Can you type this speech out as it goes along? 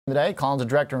Today, Collin's a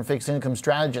director and fixed income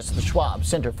strategist at the Schwab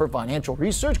Center for Financial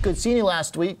Research. Good seeing you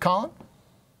last week, Collin.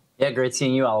 Yeah, great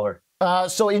seeing you, Oliver.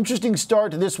 So interesting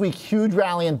start to this week, huge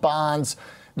rally in bonds.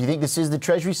 Do you think this is the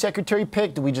Treasury Secretary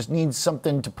pick? Do we just need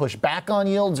something to push back on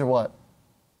yields or what?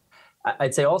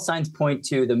 I'd say all signs point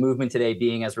to the movement today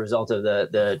being as a result of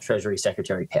the Treasury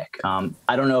Secretary pick.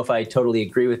 I don't know if I totally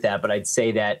agree with that, but I'd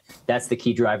say that that's the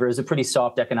key driver. It was a pretty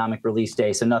soft economic release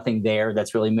day, so nothing there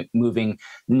that's really moving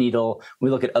the needle. We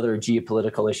look at other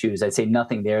geopolitical issues. I'd say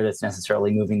nothing there that's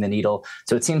necessarily moving the needle.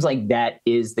 So it seems like that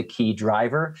is the key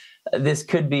driver. This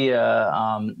could be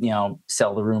a,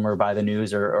 sell the rumor, buy the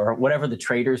news, or whatever the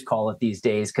traders call it these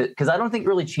days, because I don't think it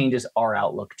really changes our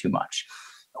outlook too much.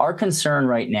 Our concern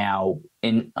right now,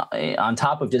 on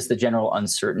top of just the general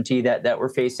uncertainty that we're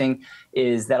facing,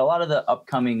 is that a lot of the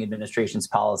upcoming administration's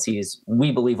policies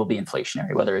we believe will be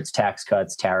inflationary, whether it's tax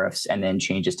cuts, tariffs, and then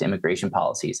changes to immigration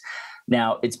policies.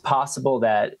 Now, it's possible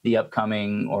that the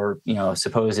upcoming or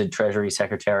supposed Treasury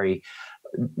Secretary,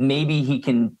 maybe he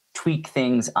can tweak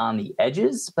things on the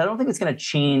edges, but I don't think it's going to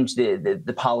change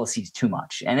the policies too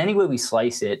much. And any way we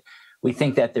slice it, we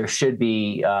think that there should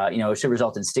be, it should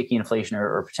result in sticky inflation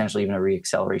or potentially even a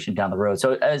reacceleration down the road.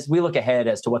 So as we look ahead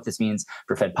as to what this means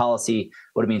for Fed policy,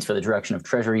 what it means for the direction of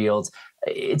Treasury yields,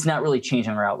 it's not really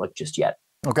changing our outlook just yet.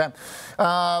 Okay.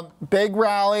 Big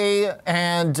rally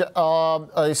and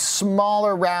a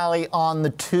smaller rally on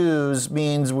the twos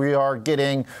means we are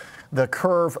getting the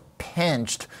curve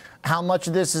pinched. How much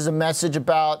of this is a message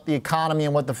about the economy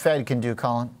and what the Fed can do,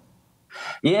 Collin?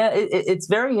 Yeah, it's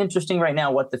very interesting right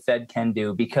now what the Fed can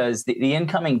do, because the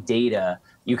incoming data,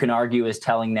 you can argue, is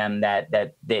telling them that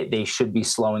they should be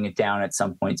slowing it down at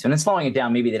some point soon. And slowing it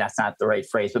down, maybe that's not the right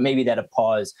phrase, but maybe that a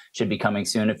pause should be coming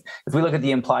soon. If we look at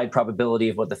the implied probability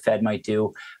of what the Fed might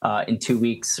do in 2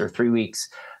 weeks or 3 weeks,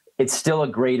 it's still a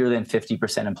greater than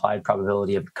 50% implied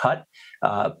probability of a cut,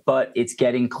 but it's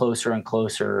getting closer and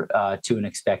closer to an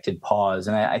expected pause.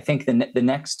 And I think the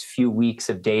next few weeks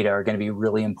of data are going to be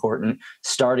really important,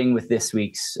 starting with this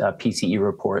week's PCE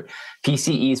report.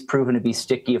 PCE is proven to be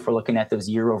sticky. If we're looking at those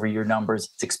year-over-year numbers,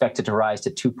 it's expected to rise to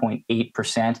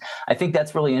 2.8%. I think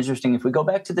that's really interesting. If we go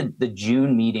back to the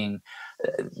June meeting,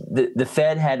 the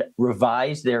Fed had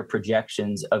revised their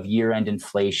projections of year-end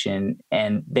inflation,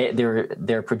 and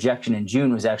their projection in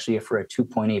June was actually for a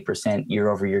 2.8%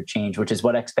 year-over-year change, which is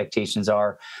what expectations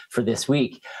are for this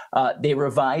week. They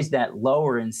revised that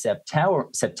lower in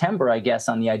September, I guess,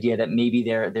 on the idea that maybe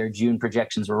their June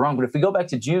projections were wrong. But if we go back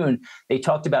to June, they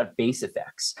talked about base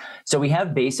effects. So we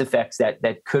have base effects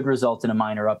that could result in a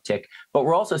minor uptick, but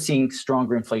we're also seeing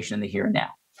stronger inflation in the here and now.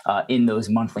 In those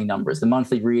monthly numbers. The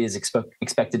monthly read is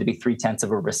expected to be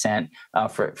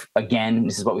 0.3%. For again,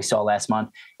 this is what we saw last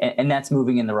month, and that's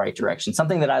moving in the right direction.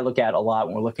 Something that I look at a lot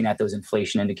when we're looking at those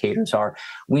inflation indicators are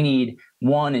we need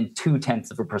 1 and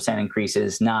 0.2%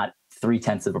 increases, not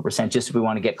 0.3%, just if we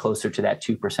want to get closer to that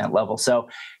 2% level. So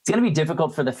it's going to be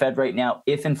difficult for the Fed right now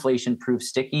if inflation proves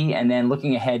sticky. And then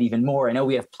looking ahead even more, I know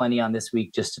we have plenty on this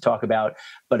week just to talk about,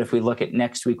 but if we look at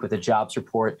next week with the jobs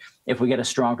report, if we get a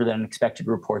stronger than expected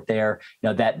report there,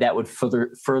 that would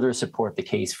further support the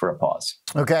case for a pause.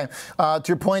 Okay. To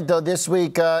your point, though, this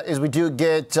week is we do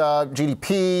get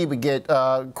GDP, we get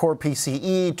core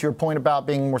PCE. To your point about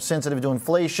being more sensitive to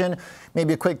inflation,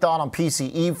 maybe a quick thought on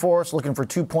PCE for us, looking for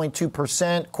 2.2%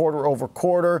 quarter over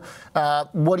quarter.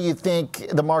 What do you think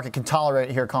the market can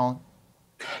tolerate here, Collin?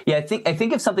 Yeah, I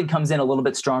think if something comes in a little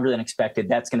bit stronger than expected,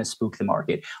 that's going to spook the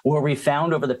market. Where we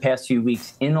found over the past few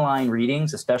weeks inline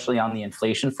readings, especially on the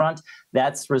inflation front,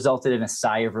 that's resulted in a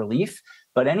sigh of relief.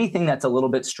 But anything that's a little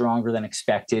bit stronger than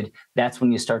expected, that's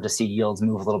when you start to see yields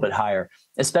move a little bit higher,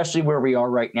 especially where we are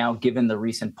right now, given the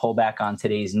recent pullback on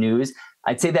today's news.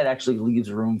 I'd say that actually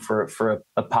leaves room for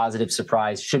a positive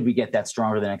surprise should we get that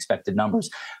stronger than expected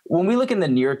numbers. When we look in the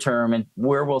near term and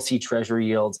where we'll see Treasury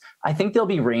yields, I think they'll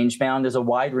be range bound. There's a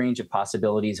wide range of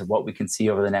possibilities of what we can see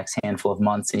over the next handful of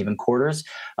months and even quarters.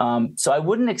 So I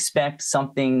wouldn't expect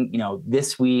something,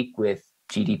 this week with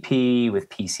GDP, with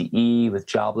PCE, with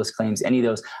jobless claims, any of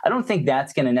those. I don't think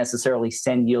that's going to necessarily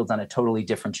send yields on a totally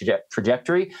different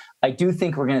trajectory. I do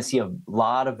think we're going to see a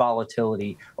lot of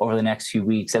volatility over the next few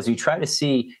weeks as we try to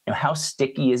see how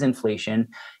sticky is inflation.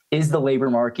 Is the labor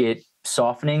market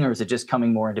softening, or is it just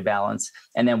coming more into balance?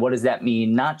 And then what does that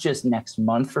mean, not just next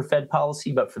month for Fed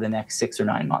policy, but for the next 6 or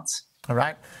 9 months? All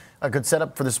right. A good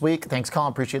setup for this week. Thanks,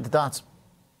 Collin. Appreciate the thoughts.